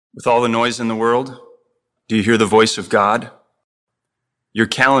With all the noise in the world, do you hear the voice of God? Your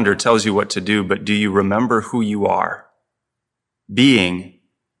calendar tells you what to do, but do you remember who you are? Being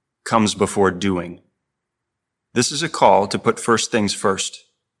comes before doing. This is a call to put first things first.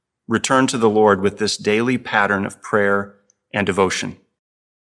 Return to the Lord with this daily pattern of prayer and devotion.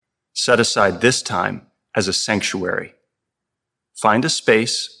 Set aside this time as a sanctuary. Find a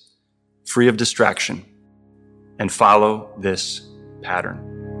space free of distraction and follow this pattern.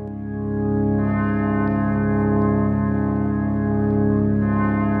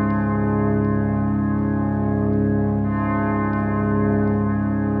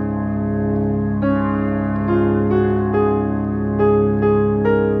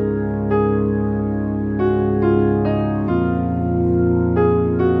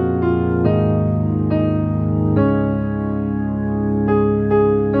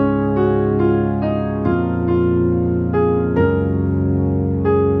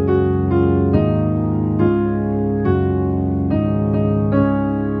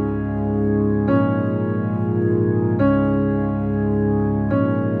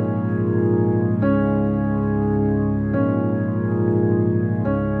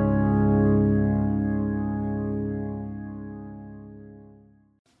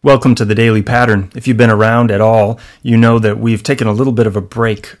 Welcome to the Daily Pattern. If you've been around at all, you know that we've taken a little bit of a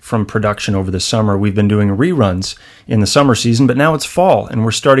break from production over the summer. We've been doing reruns in the summer season, but now it's fall, and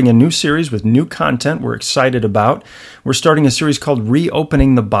we're starting a new series with new content we're excited about. We're starting a series called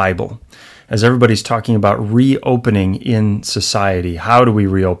Reopening the Bible. As everybody's talking about reopening in society, how do we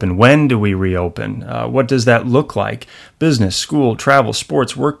reopen? When do we reopen? What does that look like? Business, school, travel,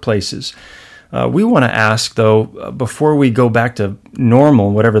 sports, workplaces. We want to ask, though, before we go back to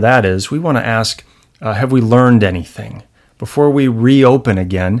normal, whatever that is, we want to ask, have we learned anything? Before we reopen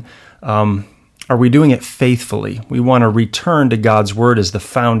again, are we doing it faithfully? We want to return to God's Word as the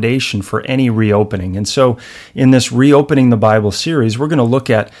foundation for any reopening. And so in this Reopening the Bible series, we're going to look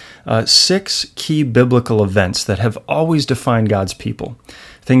at 6 key biblical events that have always defined God's people.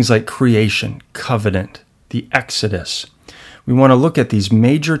 Things like creation, covenant, the Exodus. We want to look at these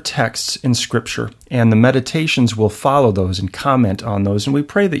major texts in Scripture, and the meditations will follow those and comment on those. And we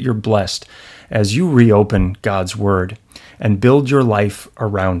pray that you're blessed as you reopen God's Word and build your life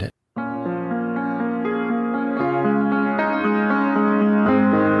around it.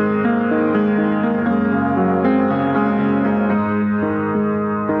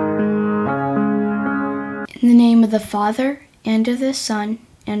 In the name of the Father, and of the Son,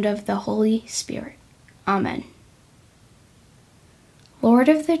 and of the Holy Spirit. Amen. Lord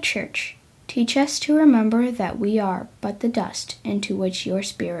of the Church, teach us to remember that we are but the dust into which your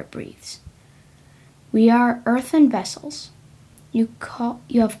Spirit breathes. We are earthen vessels. You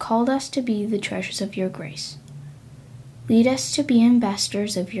have called us to be the treasures of your grace. Lead us to be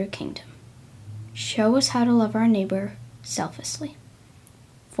ambassadors of your kingdom. Show us how to love our neighbor selflessly.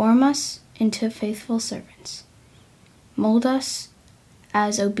 Form us into faithful servants. Mold us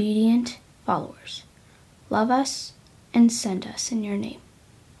as obedient followers. Love us and send us in your name.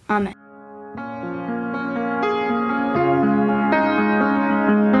 Amen.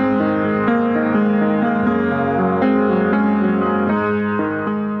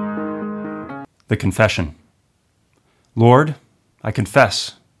 The Confession. Lord, I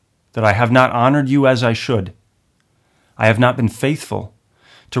confess that I have not honored you as I should. I have not been faithful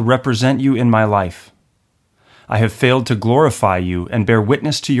to represent you in my life. I have failed to glorify you and bear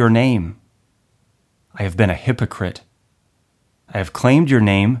witness to your name. I have been a hypocrite. I have claimed your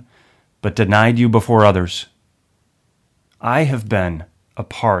name, but denied you before others. I have been a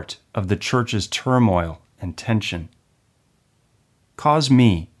part of the church's turmoil and tension. Cause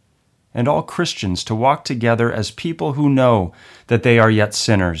me and all Christians to walk together as people who know that they are yet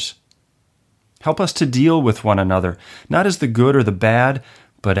sinners. Help us to deal with one another, not as the good or the bad,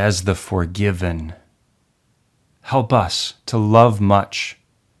 but as the forgiven. Help us to love much,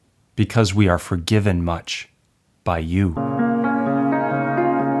 because we are forgiven much by you.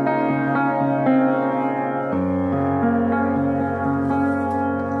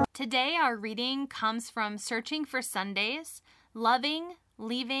 Today our reading comes from Searching for Sundays, Loving,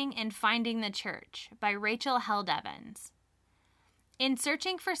 Leaving, and Finding the Church by Rachel Held Evans. In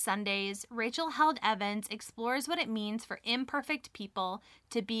Searching for Sundays, Rachel Held Evans explores what it means for imperfect people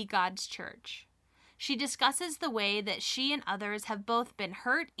to be God's church. She discusses the way that she and others have both been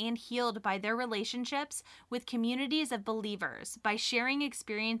hurt and healed by their relationships with communities of believers by sharing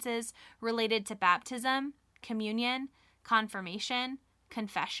experiences related to baptism, communion, confirmation,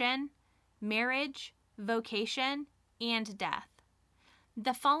 confession, marriage, vocation, and death.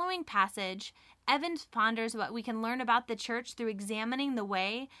 The following passage Evans ponders what we can learn about the church through examining the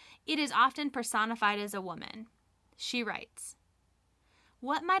way it is often personified as a woman. She writes,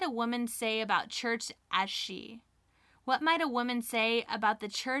 "What might a woman say about church as she? What might a woman say about the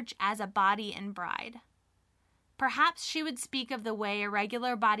church as a body and bride? Perhaps she would speak of the way a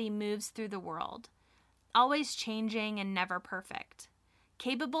regular body moves through the world, always changing and never perfect,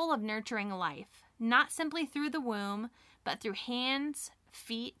 capable of nurturing life, not simply through the womb, but through hands,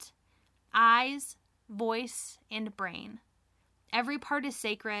 feet, eyes, voice, and brain. Every part is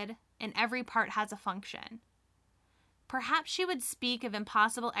sacred, and every part has a function. Perhaps she would speak of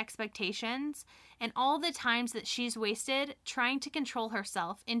impossible expectations and all the times that she's wasted trying to control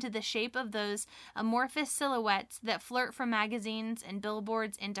herself into the shape of those amorphous silhouettes that flirt from magazines and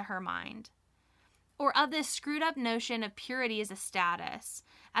billboards into her mind. Or of this screwed up notion of purity as a status,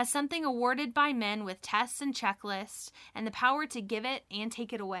 as something awarded by men with tests and checklists and the power to give it and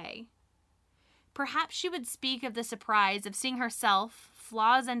take it away. Perhaps she would speak of the surprise of seeing herself,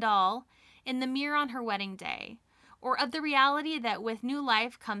 flaws and all, in the mirror on her wedding day, or of the reality that with new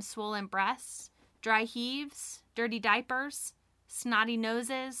life comes swollen breasts, dry heaves, dirty diapers, snotty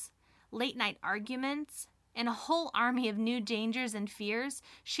noses, late-night arguments, and a whole army of new dangers and fears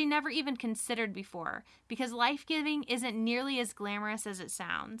she never even considered before, because life-giving isn't nearly as glamorous as it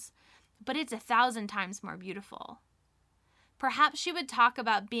sounds, but it's 1,000 times more beautiful. Perhaps she would talk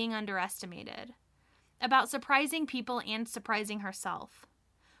about being underestimated, about surprising people and surprising herself,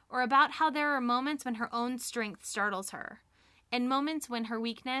 or about how there are moments when her own strength startles her, and moments when her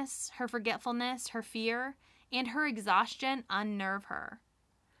weakness, her forgetfulness, her fear, and her exhaustion unnerve her.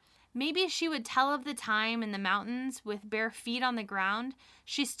 Maybe she would tell of the time in the mountains with bare feet on the ground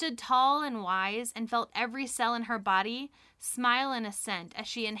she stood tall and wise and felt every cell in her body smile in assent as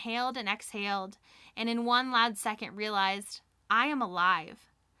she inhaled and exhaled, and in one loud second realized, I am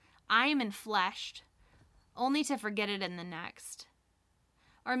alive. I am enfleshed, only to forget it in the next.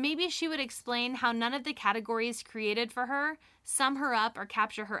 Or maybe she would explain how none of the categories created for her sum her up or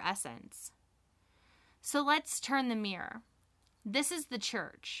capture her essence. So let's turn the mirror. This is the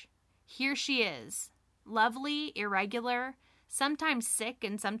church. Here she is, lovely, irregular, sometimes sick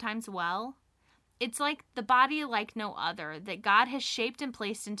and sometimes well. It's like the body like no other that God has shaped and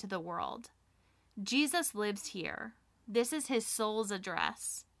placed into the world. Jesus lives here. This is his soul's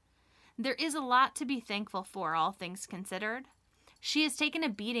address. There is a lot to be thankful for, all things considered. She has taken a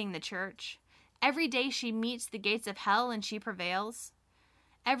beating, the church. Every day she meets the gates of hell and she prevails.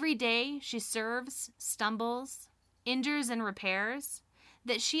 Every day she serves, stumbles, injures and repairs.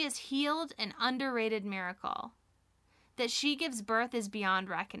 That she has healed an underrated miracle. That she gives birth is beyond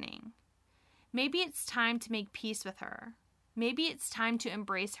reckoning. Maybe it's time to make peace with her. Maybe it's time to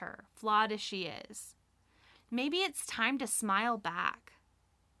embrace her, flawed as she is. Maybe it's time to smile back.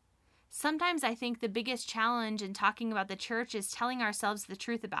 Sometimes I think the biggest challenge in talking about the church is telling ourselves the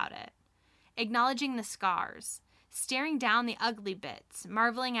truth about it, acknowledging the scars, staring down the ugly bits,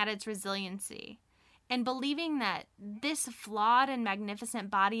 marveling at its resiliency, and believing that this flawed and magnificent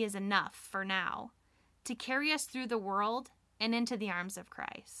body is enough for now to carry us through the world and into the arms of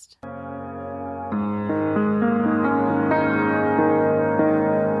Christ.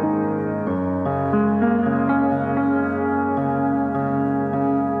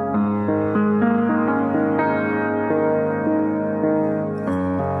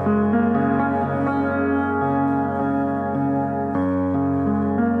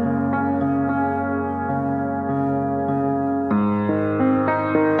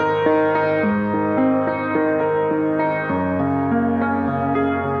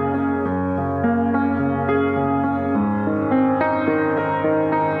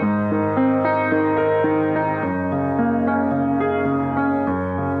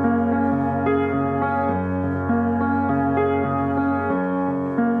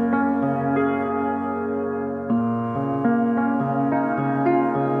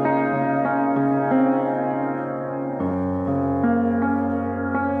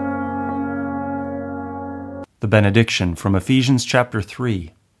 The benediction from Ephesians chapter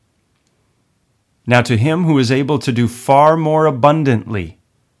 3. Now to him who is able to do far more abundantly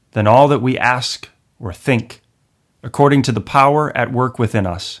than all that we ask or think, according to the power at work within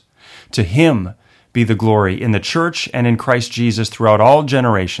us, to him be the glory in the church and in Christ Jesus throughout all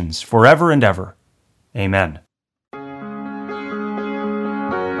generations, forever and ever. Amen.